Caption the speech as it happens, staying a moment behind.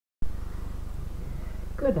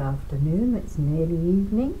Good afternoon, it's nearly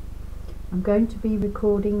evening. I'm going to be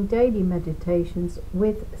recording daily meditations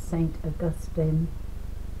with St. Augustine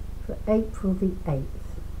for April the 8th.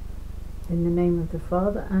 In the name of the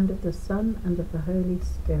Father, and of the Son, and of the Holy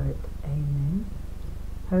Spirit. Amen.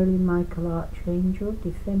 Holy Michael, Archangel,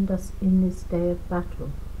 defend us in this day of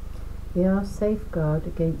battle. Be our safeguard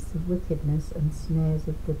against the wickedness and snares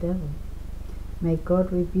of the devil. May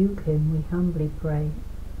God rebuke him, we humbly pray.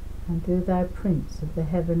 And do thou, Prince of the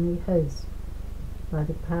heavenly host, by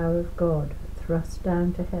the power of God, thrust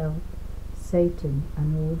down to hell Satan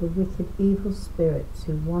and all the wicked evil spirits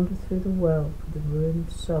who wander through the world for the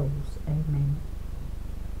ruined souls. Amen.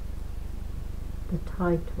 The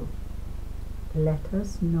title, Let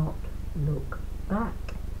Us Not Look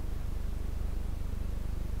Back.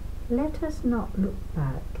 Let us not look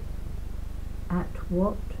back at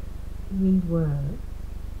what we were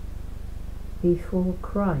before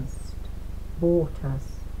Christ bought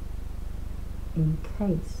us, in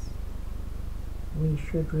case we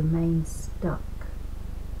should remain stuck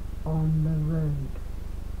on the road.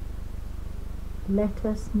 Let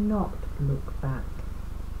us not look back,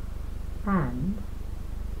 and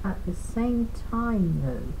at the same time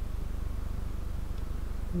though,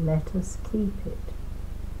 let us keep it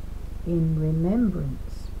in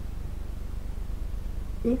remembrance.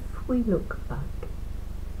 If we look back,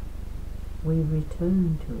 we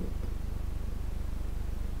return to it.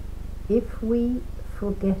 If we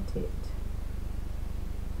forget it,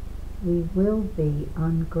 we will be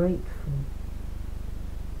ungrateful.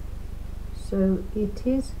 So it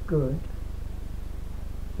is good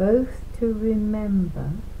both to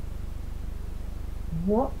remember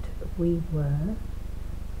what we were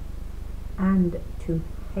and to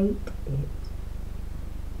hate it,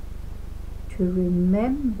 to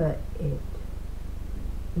remember it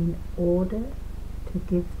in order to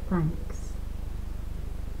give thanks,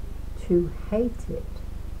 to hate it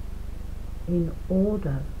in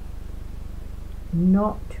order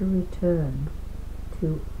not to return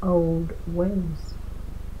to old ways.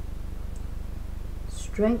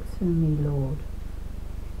 Strengthen me, Lord,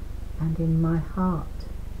 and in my heart,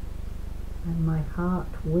 and my heart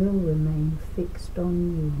will remain fixed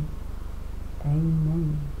on you.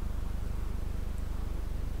 Amen.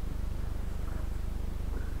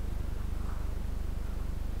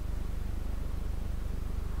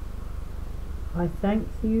 I thank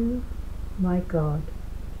you, my God,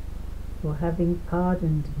 for having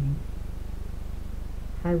pardoned me.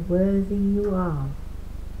 How worthy you are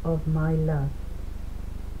of my love.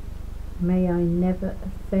 May I never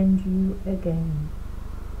offend you again.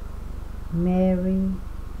 Mary,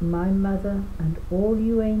 my mother, and all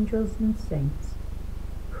you angels and saints,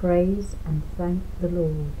 praise and thank the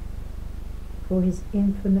Lord for his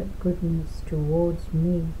infinite goodness towards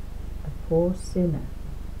me, a poor sinner.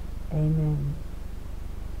 Amen.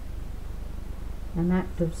 An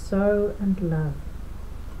act of sorrow and love.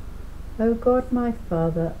 O God, my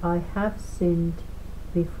Father, I have sinned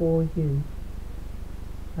before you.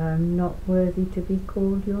 I am not worthy to be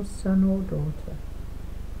called your son or daughter.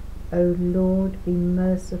 O Lord, be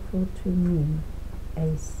merciful to me,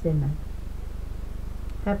 a sinner.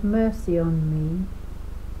 Have mercy on me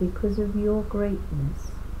because of your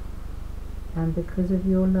greatness and because of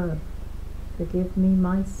your love. Forgive me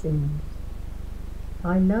my sins.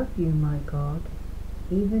 I love you, my God,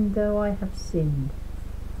 even though I have sinned.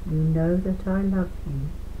 You know that I love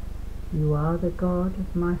you. You are the God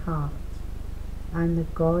of my heart, and the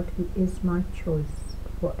God who is my choice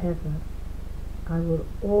forever. I will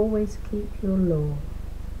always keep your law,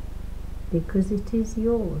 because it is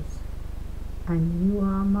yours, and you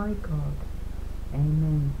are my God.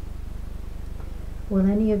 Amen. Well,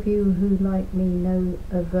 any of you who, like me, know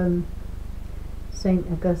of St.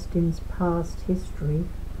 Augustine's past history,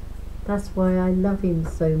 that's why I love him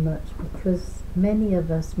so much, because many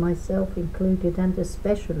of us, myself included, and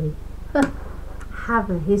especially, have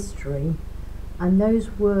a history, and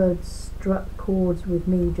those words struck chords with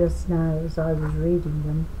me just now as I was reading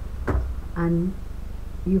them, and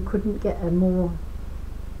you couldn't get a more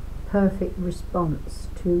perfect response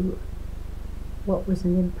to what was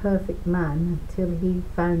an imperfect man until he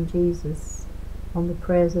found Jesus on the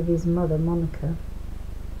prayers of his mother Monica.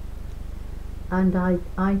 And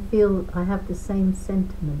I feel I have the same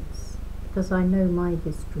sentiments, because I know my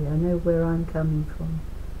history, I know where I'm coming from,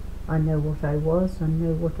 I know what I was, I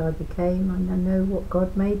know what I became, and I know what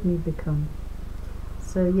God made me become.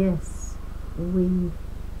 So yes, we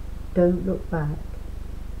don't look back,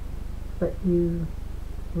 but you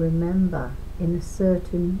remember in a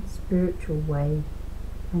certain spiritual way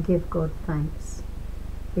and give God thanks,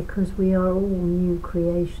 because we are all new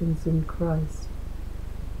creations in Christ.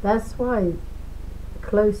 That's why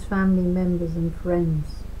close family members and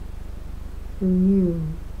friends who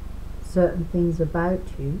knew certain things about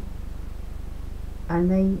you, and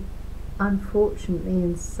they unfortunately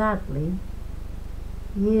and sadly,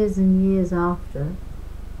 years and years after,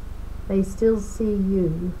 they still see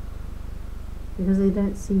you, because they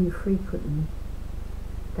don't see you frequently,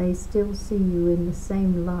 they still see you in the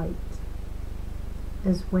same light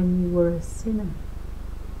as when you were a sinner.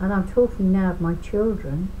 And I'm talking now of my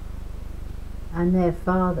children and their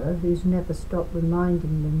father, who's never stopped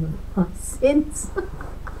reminding them of my sins.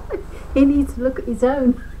 He needs to look at his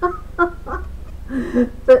own.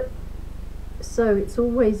 But so it's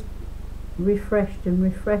always refreshed and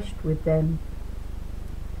refreshed with them,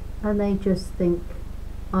 and they just think,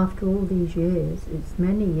 after all these years, it's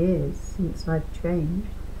many years since I've changed.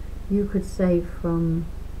 You could say from,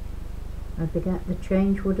 I forget, the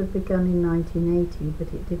change would have begun in 1980,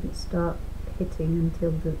 but it didn't start hitting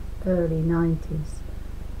until the early 90s,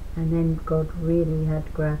 and then God really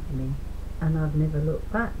had grabbed me, and I've never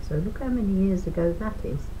looked back. So look how many years ago that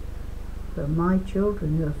is. But my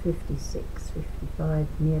children, who are 56, 55,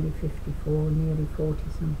 nearly 54, nearly 40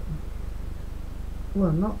 something,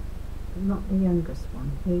 well, not the youngest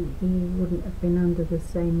one, he wouldn't have been under the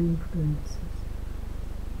same influences,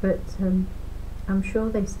 but I'm sure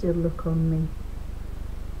they still look on me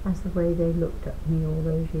as the way they looked at me all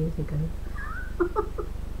those years ago.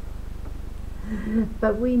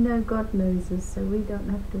 But we know God knows us, so we don't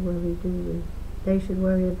have to worry, do we? They should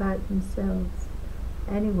worry about themselves.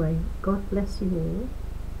 Anyway, God bless you all.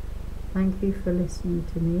 Thank you for listening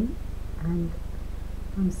to me, and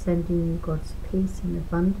I'm sending you God's peace in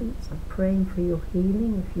abundance. I'm praying for your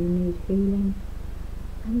healing if you need healing,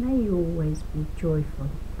 and may you always be joyful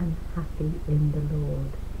and happy in the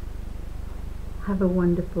Lord. Have a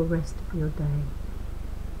wonderful rest of your day.